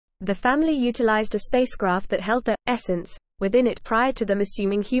The family utilized a spacecraft that held the essence within it prior to them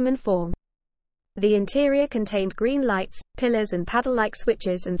assuming human form. The interior contained green lights, pillars and paddle-like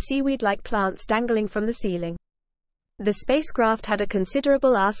switches and seaweed-like plants dangling from the ceiling. The spacecraft had a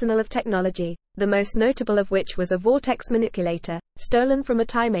considerable arsenal of technology, the most notable of which was a vortex manipulator, stolen from a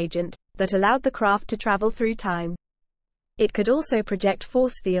time agent, that allowed the craft to travel through time. It could also project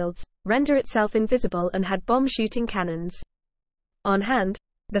force fields, render itself invisible and had bomb-shooting cannons. On hand,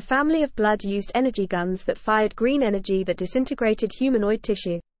 the family of Blood used energy guns that fired green energy that disintegrated humanoid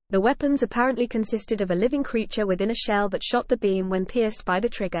tissue. The weapons apparently consisted of a living creature within a shell that shot the beam when pierced by the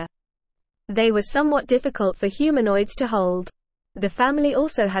trigger. They were somewhat difficult for humanoids to hold. The family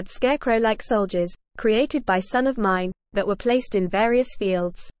also had scarecrow-like soldiers, created by Son of Mine, that were placed in various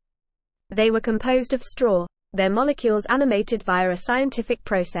fields. They were composed of straw, their molecules animated via a scientific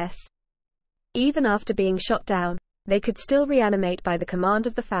process. Even after being shot down, they could still reanimate by the command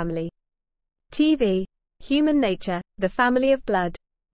of the family. TV. Human Nature, The Family of Blood.